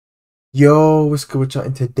Yo, what's good with y'all?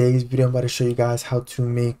 In today's video, I'm about to show you guys how to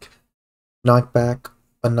make knockback,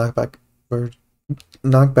 a knockback, or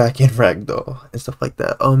knockback in Ragdoll and stuff like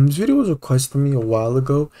that. This video was requested to me a while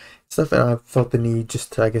ago, stuff, and I felt the need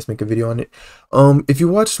just to, I guess, make a video on it. If you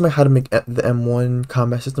watch my how to make the M1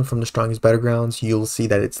 combat system from the strongest battlegrounds, you'll see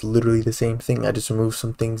that it's literally the same thing. I just removed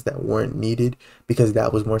some things that weren't needed because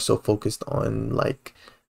that was more so focused on like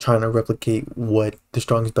trying to replicate what the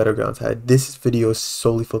strongest battlegrounds had. This video is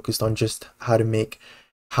solely focused on just how to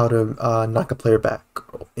knock a player back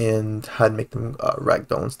and how to make them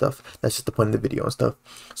ragdoll and stuff. That's just the point of the video and stuff.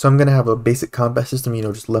 So I'm gonna have a basic combat system, you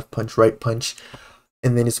know, just left punch, right punch,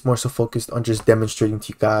 and then it's more so focused on just demonstrating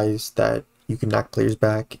to you guys that you can knock players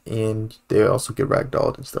back and they also get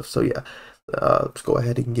ragdolled and stuff. So yeah, let's go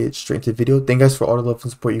ahead and get straight into the video. Thank you guys for all the love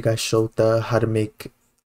and support you guys showed on the how to make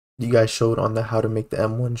the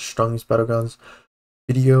M1 strongest battlegrounds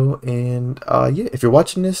video. And yeah, if you're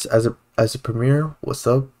watching this as a premiere, what's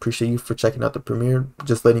up? Appreciate you for checking out the premiere.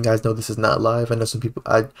 Just letting you guys know this is not live. I know some people,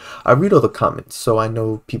 I read all the comments, so I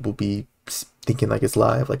know people be thinking like it's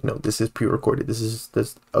live. Like, no, this is pre-recorded. This is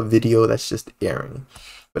a video that's just airing.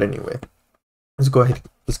 But anyway, let's go ahead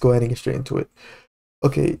and get straight into it.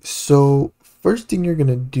 Okay, so first thing you're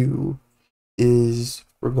gonna do is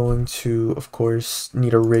we're going to, of course,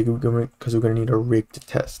 need a rig because we're gonna need a rig to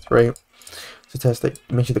test, right? To test that,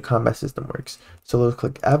 make sure the combat system works. So let's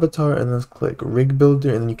click avatar and let's click rig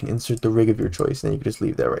builder, and then you can insert the rig of your choice, and then you can just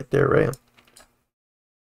leave that right there, right?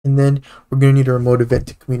 And then we're going to need a remote event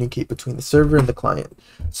to communicate between the server and the client.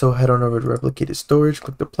 So head on over to replicated storage,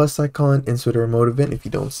 click the plus icon, insert a remote event. If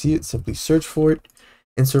you don't see it, simply search for it,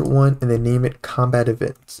 insert one, and then name it combat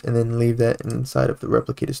events, and then leave that inside of the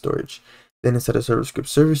replicated storage. Then inside of server script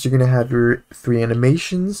service, you're going to have your 3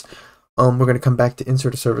 animations. We're going to come back to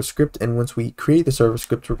insert a server script, and once we create the server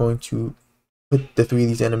script, we're going to put the 3 of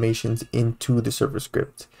these animations into the server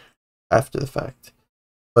script after the fact.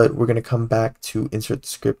 But we're going to come back to insert the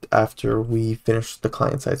script after we finish the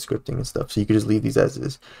client-side scripting and stuff. So you can just leave these as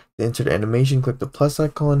is. To insert animation, click the plus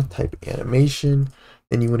icon, type animation.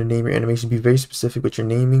 Then you want to name your animation. Be very specific with your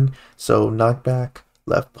naming. So knockback,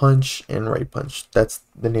 left punch, and right punch. That's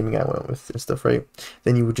the naming I went with and stuff, right?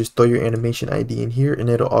 Then you would just throw your animation ID in here, and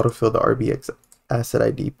it'll autofill the RBX asset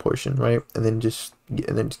ID portion, right? And then just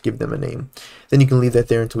give them a name. Then you can leave that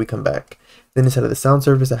there until we come back. Then inside of the sound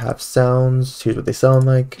service, I have sounds. Here's what they sound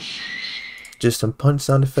like. Just some punch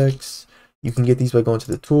sound effects. You can get these by going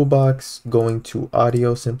to the toolbox, going to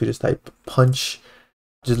audio, simply just type punch.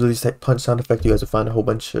 Just literally type punch sound effect. You guys will find a whole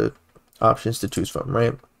bunch of options to choose from,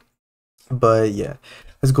 right? But yeah,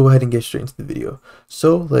 let's go ahead and get straight into the video.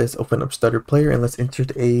 So let's open up starter player and let's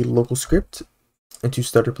insert a local script into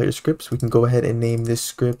starter player scripts. We can go ahead and name this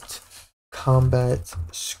script combat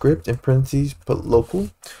script, in parentheses put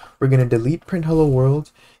local. We're going to delete print hello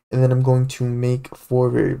world, and then I'm going to make 4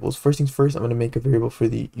 variables. First things first, I'm going to make a variable for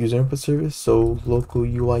the user input service. So local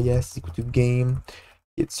UIS equal to game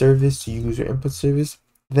get service to user input service.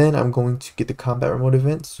 Then I'm going to get the combat remote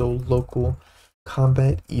event. So local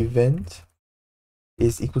combat event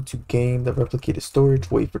is equal to game the replicated storage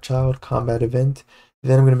wait for child combat event.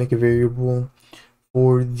 Then I'm going to make a variable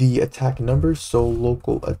for the attack number. So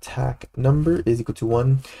local attack number is equal to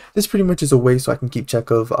 1. This pretty much is a way so I can keep track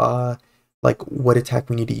of like what attack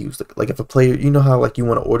we need to use. Like if a player, you know how like you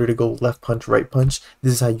want to order to go left punch, right punch,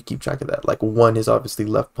 this is how you keep track of that. Like 1 is obviously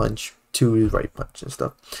left punch, 2 is right punch and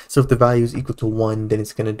stuff. So if the value is equal to 1, then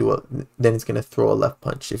it's gonna throw a left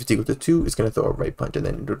punch. If it's equal to 2, it's gonna throw a right punch, and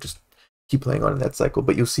then it'll just keep playing on in that cycle.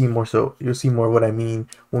 But you'll see more what I mean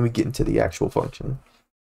when we get into the actual function.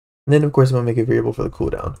 And then of course I'm gonna make a variable for the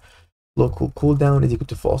cooldown. Local cooldown is equal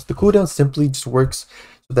to false. The cooldown simply just works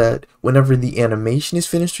so that whenever the animation is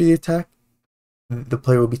finished for the attack, the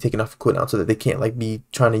player will be taken off a cooldown so that they can't like be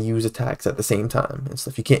trying to use attacks at the same time and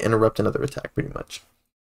stuff. You can't interrupt another attack pretty much.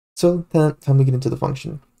 So then time to get into the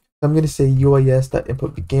function. I'm gonna say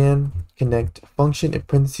UIS.input began, connect function, in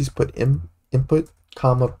parentheses put input,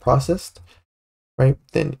 comma processed, right?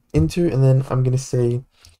 Then enter, and then I'm gonna say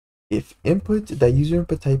if input that user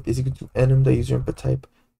input type is equal to enum that user input type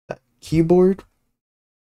keyboard,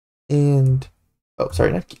 and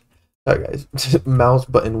sorry guys, mouse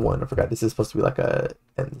button 1. I forgot this is supposed to be like a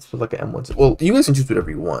M1. Well, you guys can choose whatever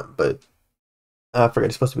you want, but I forgot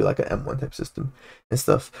it's supposed to be like an M1 type system and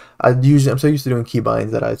stuff. I'm so used to doing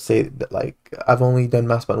keybinds that I'd say that like I've only done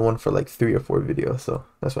mouse button 1 for like 3 or 4 videos, so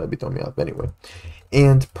that's why I'd be throwing me off anyway.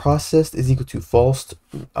 And processed is equal to false.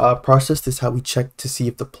 Processed is how we check to see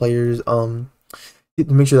if the players to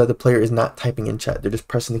make sure that the player is not typing in chat, they're just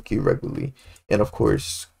pressing the key regularly. And of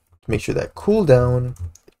course, to make sure that cooldown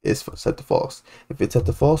is set to false. If it's set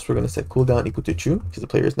to false, we're going to set cooldown equal to true because the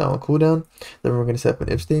player is now on cooldown. Then we're going to set up an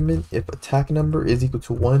if statement. If attack number is equal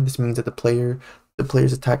to 1, this means that the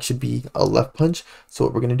player's attack should be a left punch. So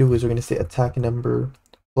what we're going to do is we're going to say attack number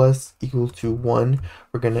plus equal to 1.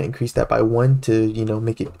 We're going to increase that by 1 to, you know,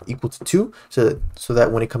 make it equal to 2 so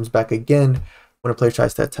that when it comes back again, when a player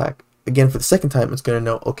tries to attack again for the second time, it's going to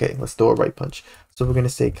know, okay, let's throw a right punch. So we're going to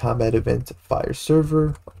say combat event fire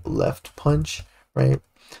server left punch, right?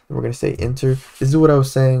 And we're going to say enter. This is what I was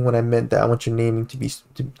saying when I meant that I want your naming to be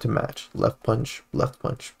to match left punch, left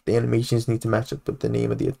punch. The animations need to match up with the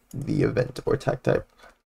name of the event or attack type.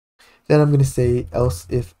 Then I'm going to say else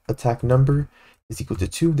if attack number is equal to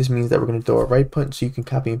 2. This means that we're going to throw a right punch, so you can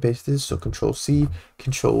copy and paste this. So Control C,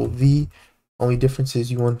 Control V. Only difference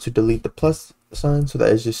is you want to delete the plus sign, so that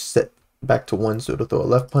is just set back to 1, so it'll throw a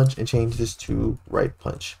left punch, and change this to right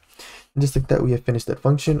punch. And just like that, we have finished that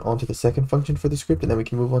function. On to the second function for the script, and then we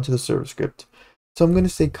can move on to the server script. So I'm going to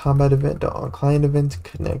say combat event on client event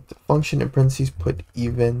connect function in parentheses, put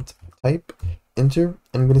event type, enter.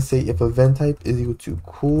 I'm going to say if event type is equal to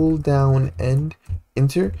cooldown end,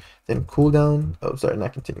 enter. Then cooldown, oh sorry,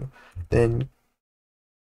 not continue. Then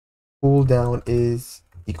cooldown is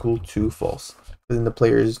equal to false. Then the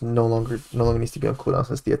player is no longer needs to be on cooldown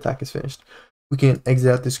since the attack is finished. We can exit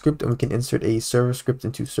out the script and we can insert a server script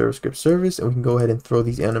into server script service, and we can go ahead and throw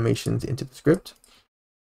these animations into the script.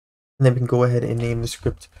 And then we can go ahead and name the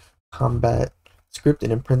script combat script,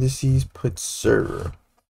 and in parentheses put server,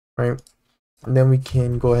 right? And then we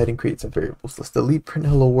can go ahead and create some variables. Let's delete print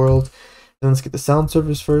hello world. Then let's get the sound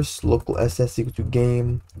service first. Local ss equal to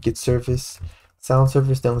game get service sound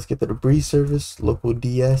service. Then let's get the debris service. Local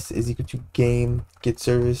ds is equal to game get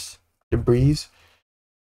service debris.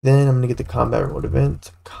 Then I'm going to get the combat remote event.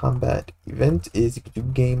 Combat event is equal to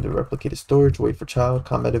game the replicated storage wait for child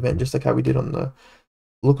combat event, just like how we did on the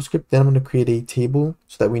local script. Then I'm going to create a table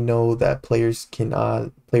so that we know that players are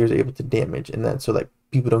able to damage, and that so that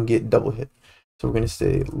people don't get double hit. So we're going to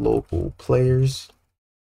say local players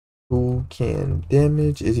who can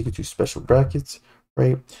damage is equal to special brackets,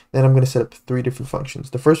 right? Then I'm going to set up 3 different functions.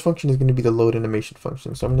 The first function is going to be the load animation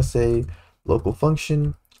function. So I'm going to say local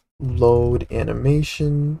function load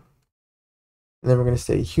animation, and then we're going to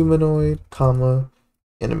say humanoid comma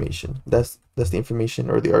animation. That's the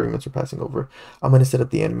information or the arguments we're passing over. I'm going to set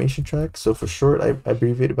up the animation track. So for short, I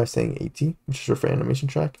abbreviated by saying AT, which is short for animation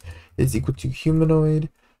track, is equal to humanoid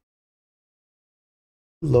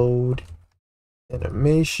load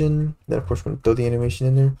animation. Then of course we're going to throw the animation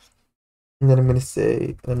in there, and then I'm going to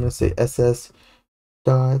say ss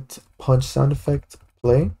dot punch sound effect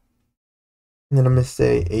play. And then I'm going to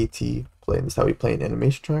say AT play, and this is how we play an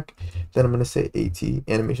animation track. Then I'm going to say AT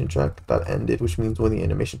animation track dot ended, which means when the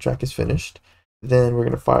animation track is finished. Then we're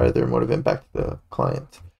going to fire the remote event back to the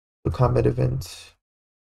client. So combat event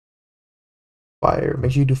fire.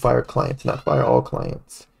 Make sure you do fire client, not fire all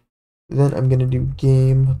clients. Then I'm going to do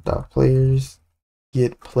game dot players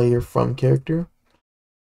get player from character,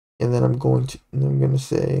 and then I'm going to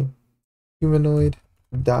say humanoid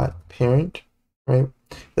dot parent, right?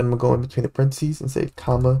 Then I'm going to go in between the parentheses and say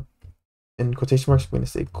comma in quotation marks. I'm going to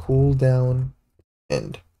say cooldown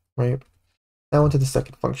end, right? Now onto the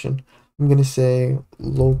second function. I'm going to say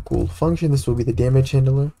local function. This will be the damage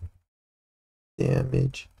handler.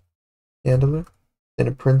 Damage handler. Then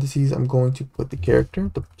in parentheses, I'm going to put the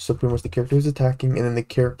character. So pretty much the character who's attacking, and then the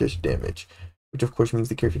character's damage, which of course means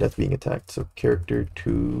the character that's being attacked. So character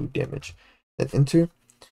to damage. Then enter.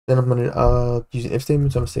 Then I'm going to use an if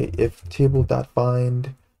statement. So I'm going to say if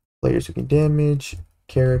table.find players who can damage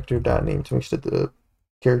character.name to make sure that the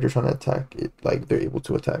character trying to attack it, like they're able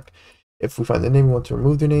to attack. If we find the name, we want to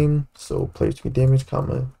remove their name. So players who can damage,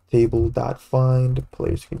 comma, table.find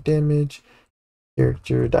players who can damage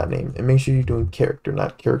character.name. And make sure you're doing character,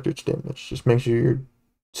 not character to damage. Just make sure you're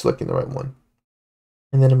selecting the right one.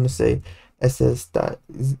 And then I'm going to say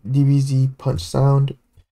ss.dbz punch sound.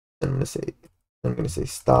 Then I'm going to say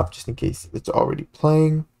stop just in case it's already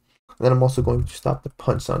playing. And then I'm also going to stop the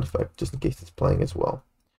punch sound effect just in case it's playing as well,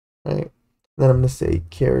 right? Then I'm going to say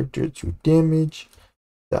character to damage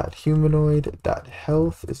dot humanoid dot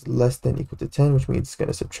health is less than equal to 10, which means it's going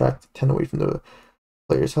to subtract 10 away from the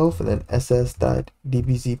player's health. And then ss dot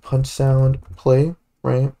dbz punch sound play,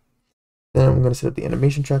 right? Then I'm going to set up the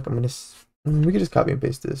animation track. We can just copy and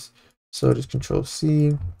paste this. So just Control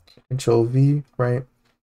C, Control V, right?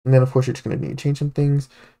 And then of course you're just going to need to change some things.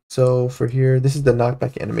 So for here, this is the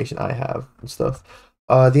knockback animation I have and stuff.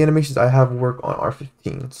 The animations I have work on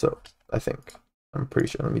R15, so I'm pretty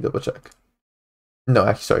sure. Let me double check. No,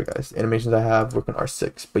 actually, sorry guys. Animations I have work on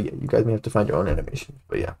R6, but yeah, you guys may have to find your own animation.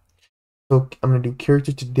 But yeah. So I'm gonna do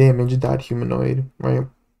character to damage dot humanoid, right?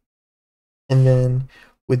 And then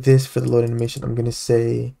with this for the load animation, I'm gonna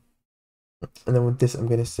say, and then with this I'm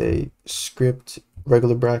gonna say script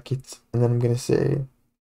regular brackets, and then I'm gonna say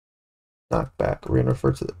knockback. We're gonna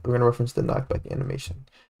reference the knockback animation.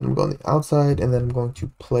 And I'm going on the outside, and then I'm going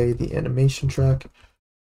to play the animation track.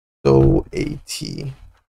 So AT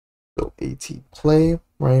play,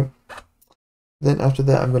 right? Then after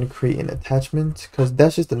that, I'm going to create an attachment because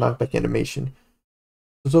that's just the knockback animation.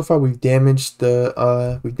 So far we've damaged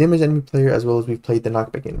enemy player as well as we've played the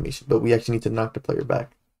knockback animation, but we actually need to knock the player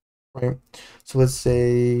back, right? So let's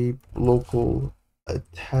say local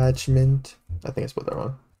attachment. I think I spelled that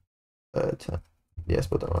wrong. Yeah, I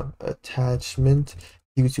spelled that wrong. Attachment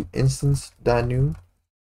equal to instance.new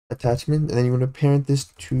attachment, and then you want to parent this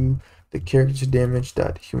to the character damage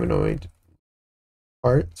dot humanoid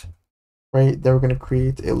part, right? Then we're going to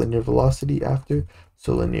create a linear velocity after.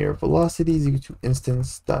 So linear velocity is equal to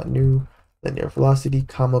instance.new linear velocity,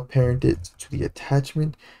 comma, parent it to the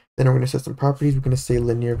attachment. Then we're going to set some properties. We're going to say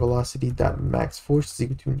linear velocity dot max force is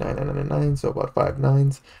equal to 9999, so about 5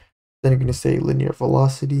 nines. Then you're going to say linear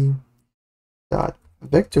velocity dot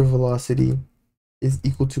vector velocity is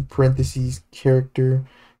equal to parentheses character.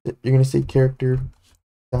 You're going to say character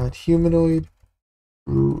dot humanoid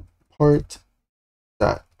root part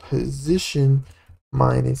dot position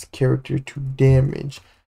minus character to damage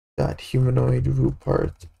dot humanoid root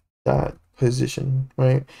part dot position,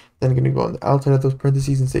 right? Then I'm going to go on the outside of those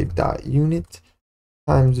parentheses and say dot unit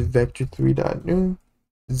times vector 3 dot new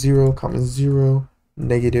 0 comma 0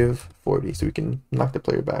 negative 40, so we can knock the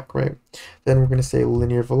player back, right? Then we're going to say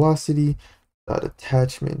linear velocity dot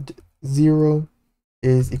attachment 0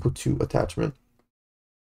 is equal to attachment,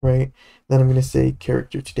 right? Then I'm going to say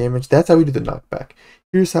character to damage. That's how we do the knockback.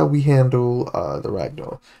 Here's how we handle the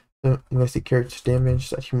ragdoll. So I'm going to say character to damage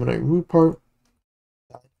that humanoid root part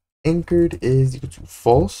anchored is equal to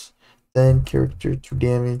false. Then character to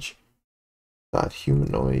damage dot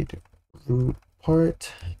humanoid root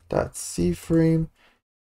part dot c frame,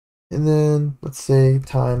 and then let's say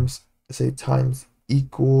times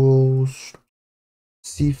equals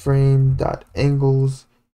c frame dot angles,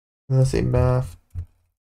 and let's say math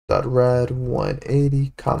dot rad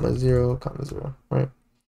 180 comma 0 comma 0, right?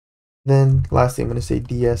 Then lastly, I'm going to say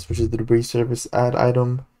ds, which is the debris service add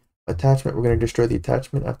item attachment. We're going to destroy the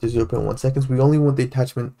attachment after 0.1 seconds. We only want the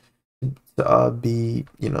attachment to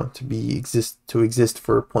exist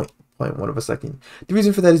for 0.1 of a second. The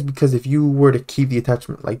reason for that is because if you were to keep the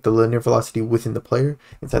attachment, like the linear velocity within the player,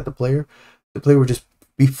 inside the player would just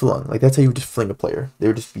be flung. Like that's how you would just fling a player. They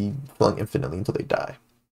would just be flung infinitely until they die.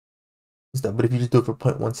 But if you just do it for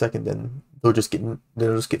 0.1 second, then they'll just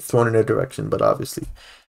get thrown in a direction, but obviously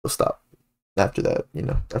they'll stop after that,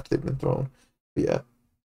 after they've been thrown. But yeah.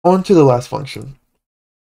 On to the last function.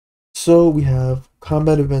 So we have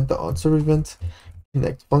combat event, the on-server event,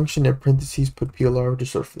 connect function in parentheses, put PLR to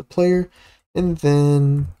search for the player, and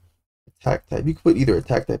then attack type. You can put either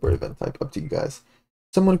attack type or event type, up to you guys.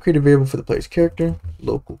 So I'm going to create a variable for the player's character,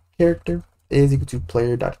 local character is equal to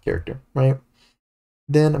player.character, right?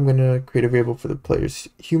 Then I'm going to create a variable for the player's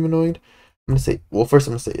humanoid. I'm going to say, well, first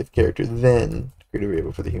I'm going to say if character, then create a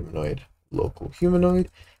variable for the humanoid. Local humanoid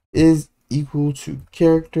is equal to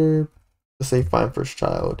character, let's say find first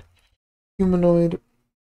child humanoid,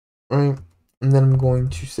 right? And then I'm going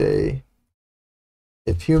to say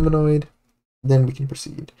if humanoid, then we can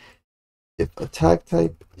proceed. If attack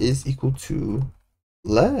type is equal to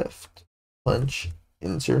left punch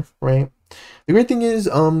enter, right? The great thing is,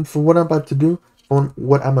 for what I'm about to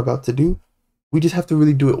do, we just have to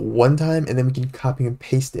really do it one time, and then we can copy and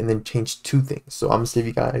paste and then change two things. So I'm gonna save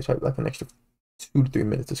you guys probably like an extra 2 to 3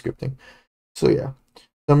 minutes of scripting. So yeah, so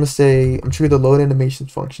I'm gonna say I'm trigger the load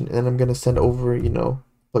animations function, and then I'm gonna send over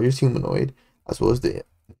player's humanoid as well as the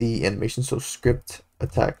animation. So script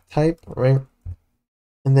attack type, right?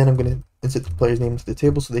 And then I'm gonna insert the player's name into the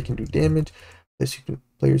table so they can do damage.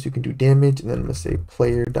 Players who can do damage, and then I'm gonna say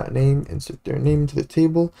player.name, insert their name into the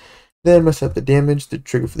table. Then I'm gonna set the damage, the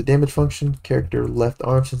trigger for the damage function, character left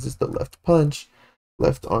arm, since it's the left punch,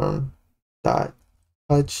 left arm dot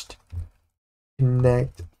touched,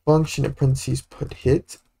 connect function in parentheses, put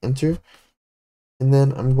hit, enter. And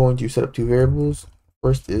then I'm going to set up two variables.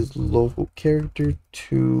 First is local character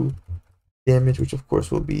to damage, which of course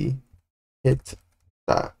will be hit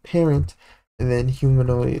dot parent, and then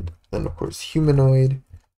humanoid, then of course humanoid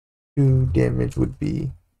to damage would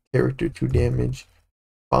be character to damage,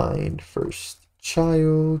 find first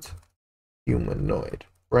child humanoid,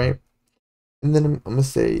 right? And then I'm gonna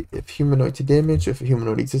say if humanoid to damage, if a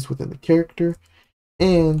humanoid exists within the character,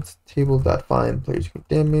 and table.find player's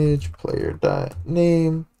damage,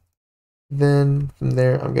 player.name. Then from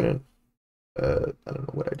there, I'm gonna, I don't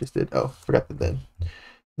know what I just did. Oh, forgot the then.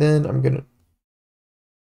 Then I'm gonna,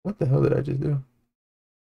 what the hell did I just do?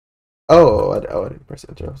 Oh, I didn't press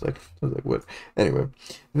enter. I was like, what? Anyway,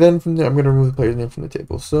 then from there, I'm gonna remove the player's name from the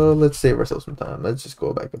table. So let's save ourselves some time. Let's just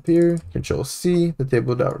go back up here, Control C, the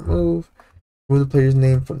table.remove, remove the player's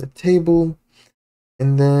name from the table,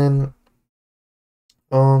 and then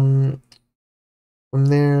from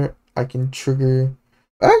there I can trigger.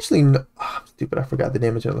 Actually, no, I'm stupid. I forgot the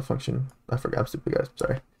damage handler function. I forgot. I'm stupid, guys.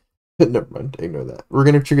 Sorry. Never mind, ignore that. We're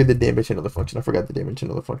gonna trigger the damage handler function. I forgot the damage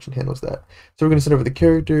handler function handles that. So we're gonna send over the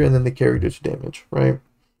character and then the character's damage, right?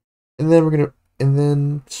 And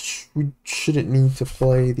then we shouldn't need to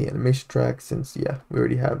play the animation track since we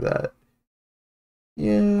already have that.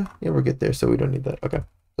 Yeah, we're good there, so we don't need that. Okay,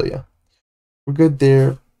 so yeah, we're good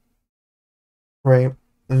there, right?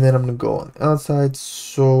 And then I'm gonna go on the outside.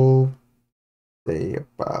 So say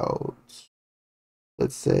about,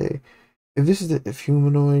 let's say, if this is if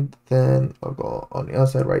humanoid, then I'll go on the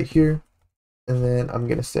outside right here, and then I'm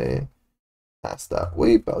gonna say past that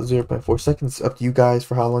wait about 0.4 seconds. Up to you guys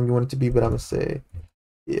for how long you want it to be, but I'm gonna say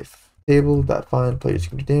if table.find player's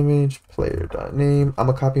damage, player.name. I'm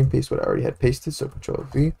gonna copy and paste what I already had pasted, so Control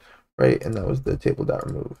V, right? And that was the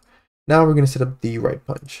table.remove. Now we're gonna set up the right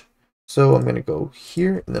punch. So I'm gonna go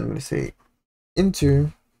here, and then I'm gonna say enter,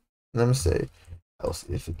 and I'm gonna say else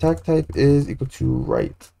if attack type is equal to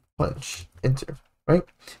right punch, enter, right?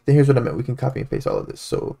 Then here's what I meant. We can copy and paste all of this.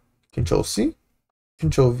 So Control C,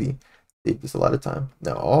 Control V. Save this a lot of time.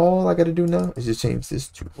 Now all I gotta do now is just change this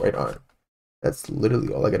to right arm. That's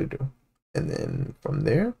literally all I gotta do. And then from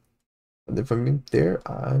there,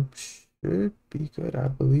 I should be good, I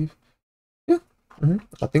believe. Yeah.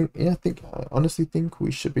 I honestly think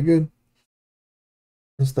we should be good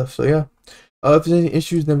and stuff. So yeah. If there's any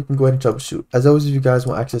issues, then we can go ahead and troubleshoot. As always, if you guys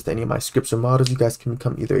want access to any of my scripts or models, you guys can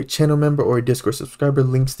become either a channel member or a Discord subscriber.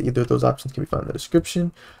 Links to either of those options can be found in the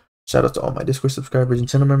description. Shout out to all my Discord subscribers and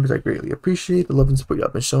channel members. I greatly appreciate the love and support y'all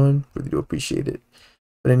been showing. Really do appreciate it.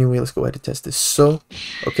 But anyway, let's go ahead and test this. So,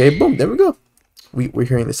 okay, boom, there we go. We're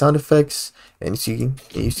hearing the sound effects, and you see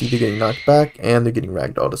they're getting knocked back, and they're getting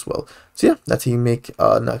ragdolled as well. So yeah, that's how you make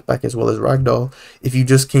knockback as well as ragdoll. If you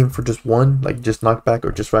just came for just one, like just knockback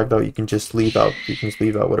or just ragdoll, you can just leave out. You can just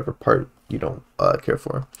leave out whatever part you don't care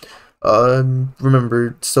for.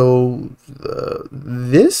 Remember, so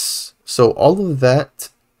all of that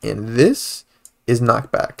and this is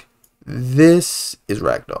knockback. This is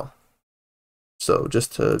ragdoll. So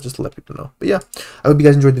just to let people know. But yeah, I hope you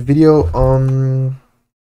guys enjoyed the video.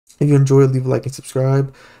 If you enjoyed, leave a like and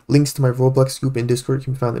subscribe. Links to my Roblox group and Discord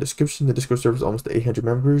can be found in the description. The Discord server is almost at 800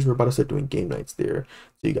 members. We're about to start doing game nights there,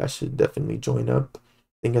 so you guys should definitely join up.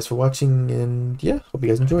 Thank you guys for watching, and yeah, hope you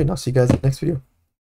guys enjoyed. And I'll see you guys in the next video.